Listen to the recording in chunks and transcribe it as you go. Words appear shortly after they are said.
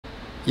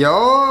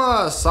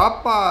Yo,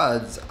 sup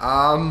buds?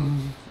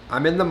 I'm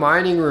in the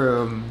mining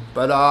room,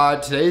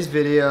 but today's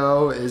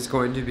video is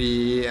going to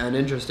be an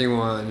interesting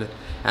one,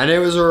 and it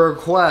was a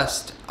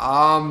request.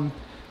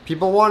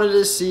 People wanted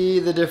to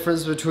see the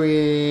difference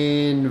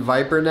between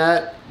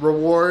ViperNet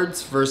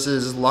rewards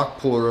versus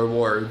Luckpool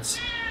rewards,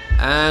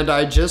 and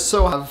I just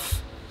so have,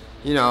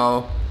 you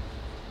know,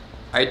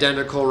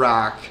 identical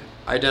rack,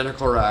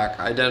 identical rack,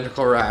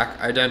 identical rack,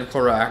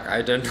 identical rack,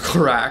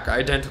 identical rack,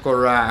 identical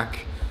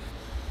rack.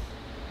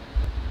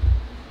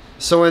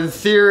 So in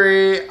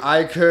theory,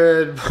 I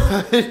could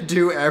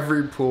do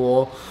every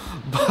pool,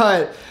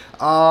 but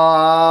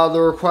the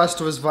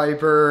request was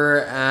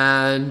Viper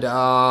and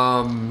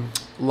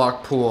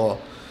Luckpool.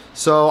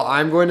 So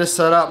I'm going to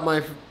set up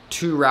my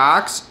two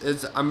racks.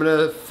 I'm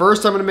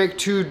gonna make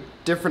two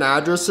different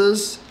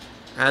addresses,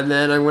 and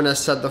then I'm gonna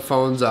set the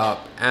phones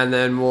up, and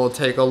then we'll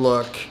take a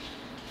look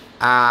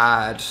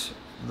at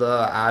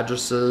the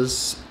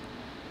addresses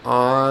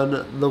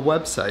on the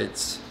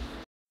websites.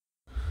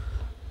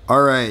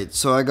 Alright,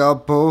 so I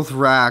got both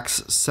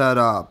racks set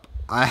up.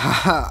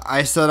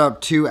 I set up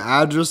two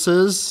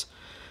addresses,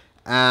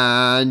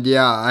 and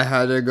yeah, I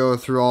had to go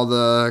through all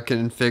the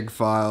config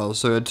files,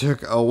 so it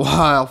took a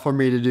while for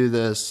me to do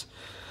this.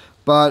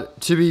 But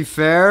to be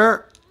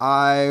fair,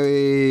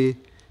 I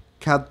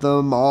kept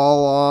them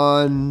all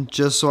on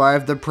just so I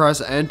have to press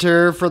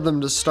enter for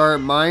them to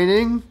start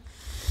mining.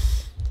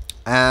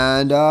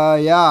 And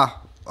yeah,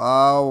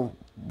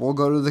 we'll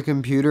go to the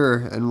computer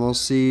and we'll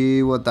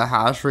see what the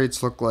hash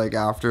rates look like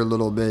after a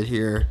little bit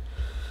here.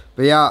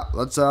 But yeah,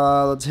 let's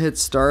hit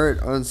start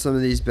on some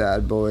of these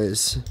bad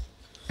boys.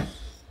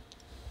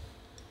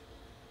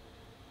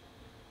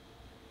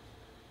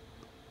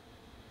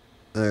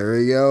 There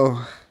we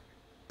go.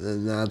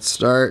 Then that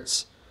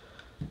starts.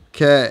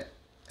 Okay,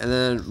 and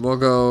then we'll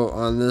go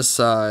on this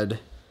side.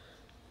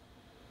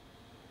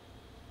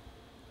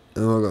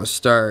 And we'll go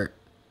start.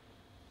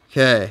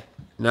 Okay,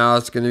 now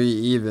it's going to be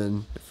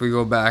even if we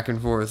go back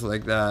and forth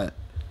like that.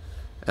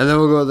 And then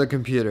we'll go to the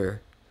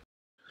computer.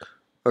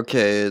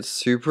 Okay, it's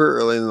super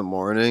early in the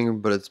morning,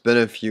 but it's been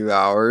a few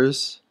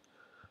hours.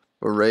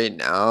 But right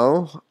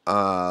now,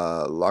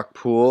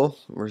 Luckpool,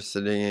 we're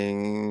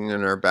sitting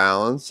in our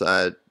balance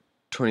at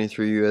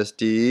 23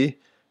 USD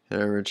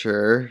and our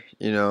mature,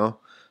 you know,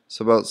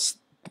 so about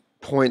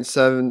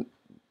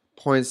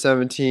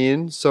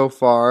 0.17 so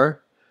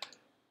far.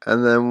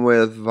 And then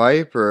with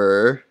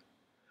Viper,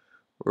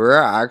 we're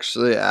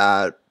actually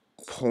at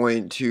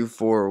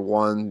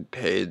 0.241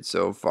 paid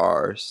so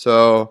far.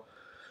 So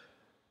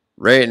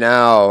right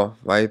now,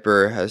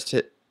 Viper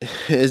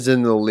is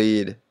in the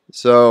lead.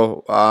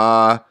 So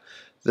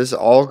this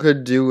all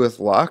could do with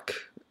luck.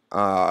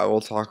 I will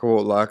talk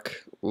about luck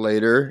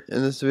later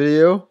in this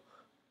video.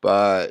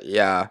 But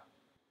yeah.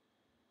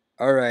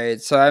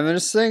 Alright, so I'm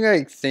just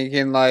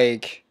thinking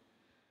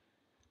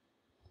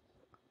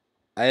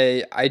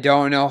I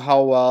don't know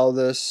how well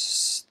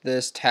this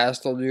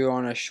test will do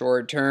on a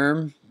short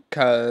term,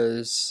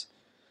 because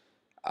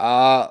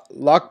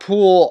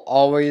Luckpool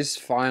always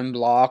find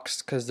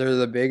blocks because they're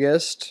the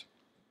biggest.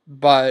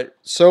 But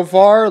so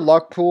far,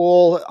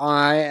 Luckpool,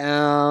 I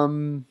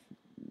am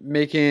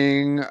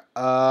making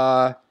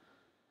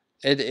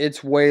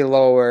it's way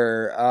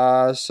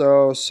lower.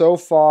 So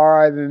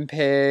far I've been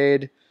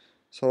paid,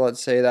 so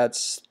let's say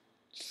that's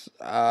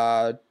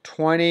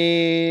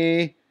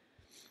 20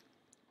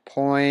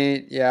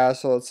 point, yeah,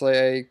 so it's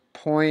like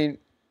point,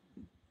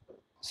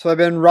 so I've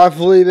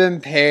roughly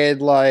been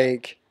paid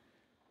like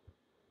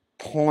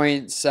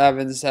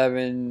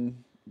 0.77,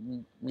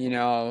 you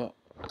know,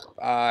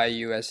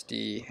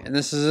 USD, and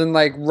this is in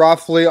like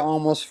roughly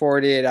almost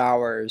 48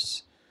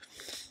 hours.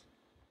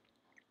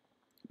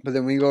 But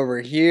then we go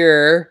over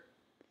here,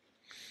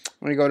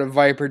 we go to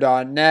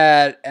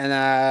viper.net, and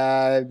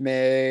I've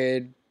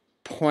made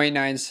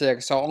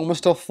 0.96, so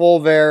almost a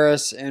full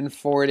Verus in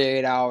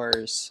 48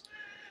 hours.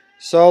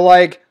 So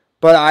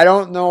but I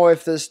don't know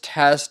if this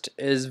test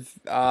is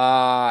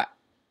accurate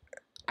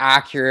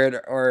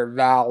or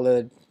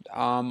valid.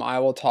 I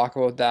will talk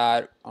about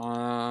that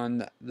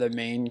on the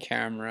main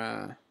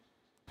camera.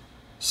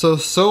 So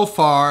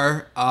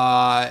far,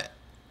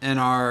 in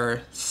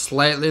our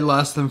slightly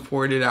less than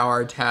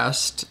 48-hour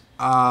test,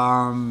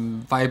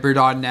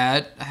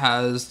 Viper.net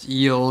has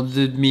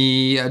yielded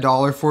me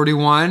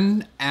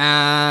 $1.41,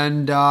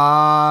 and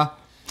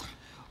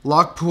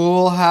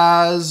Luckpool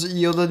has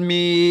yielded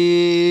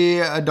me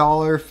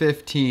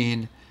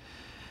 $1.15.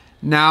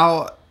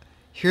 Now,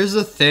 here's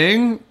the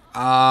thing.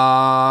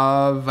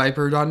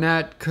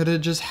 Viper.net could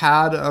have just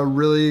had a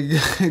really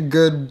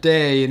good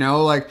day, you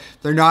know, like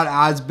they're not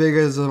as big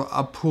as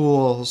a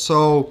pool.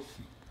 So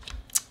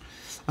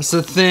that's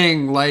the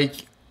thing.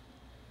 Like,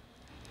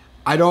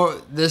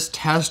 this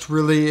test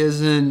really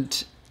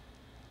isn't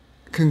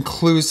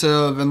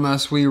conclusive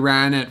unless we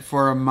ran it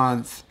for a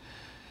month.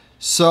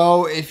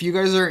 So if you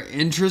guys are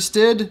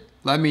interested,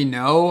 let me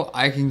know.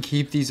 I can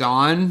keep these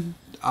on,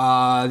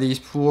 these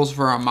pools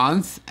for a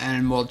month,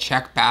 and we'll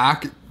check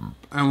back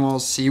and we'll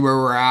see where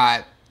we're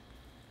at.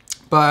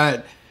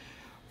 But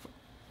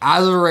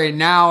as of right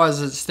now,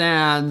 as it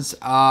stands,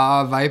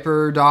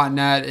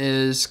 Viper.net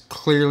is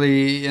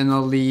clearly in the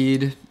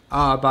lead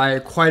by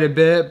quite a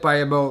bit, by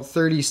about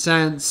 30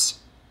 cents.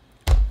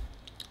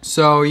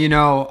 So, you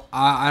know,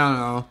 I don't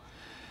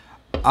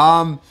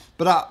know.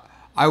 But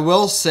I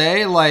will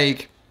say,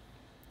 like,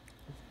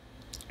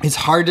 it's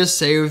hard to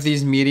say with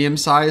these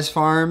medium-sized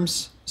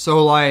farms.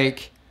 So,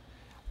 like,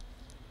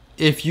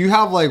 if you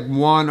have like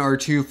 1 or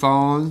 2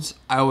 phones,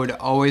 I would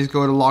always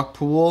go to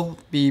Luckpool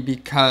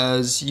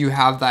because you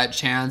have that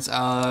chance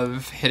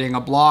of hitting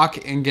a block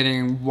and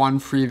getting 1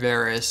 free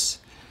Verus.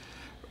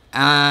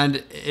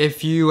 And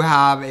if you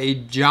have a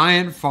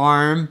giant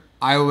farm,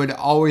 I would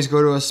always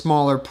go to a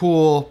smaller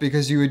pool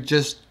because you would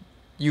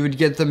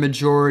get the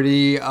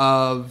majority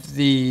of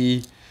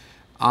the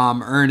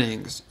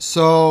earnings.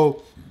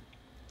 So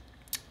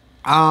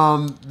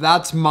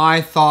that's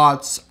my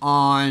thoughts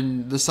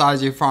on the size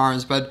of your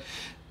farms, but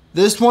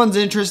this one's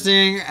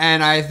interesting,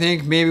 and I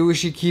think maybe we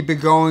should keep it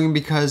going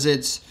because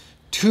it's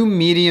 2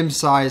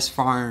 medium-sized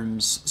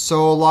farms.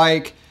 So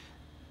like,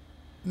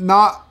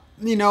 not,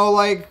 you know,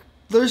 like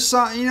there's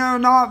some, you know,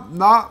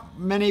 not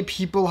many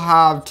people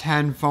have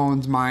 10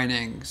 phones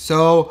mining.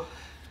 So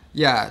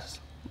yes,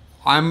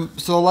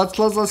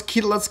 let's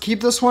keep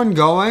this one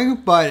going,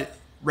 but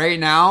right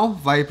now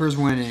Viper's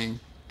winning.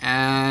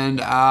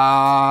 And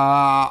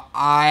I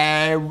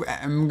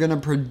am gonna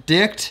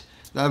predict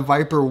that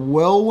Viper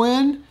will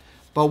win,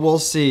 but we'll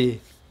see.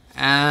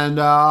 And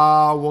if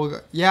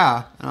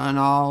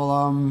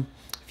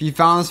you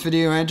found this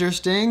video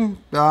interesting,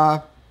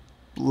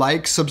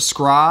 like,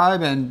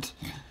 subscribe, and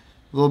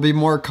there'll be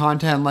more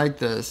content like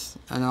this.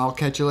 And I'll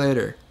catch you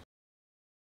later.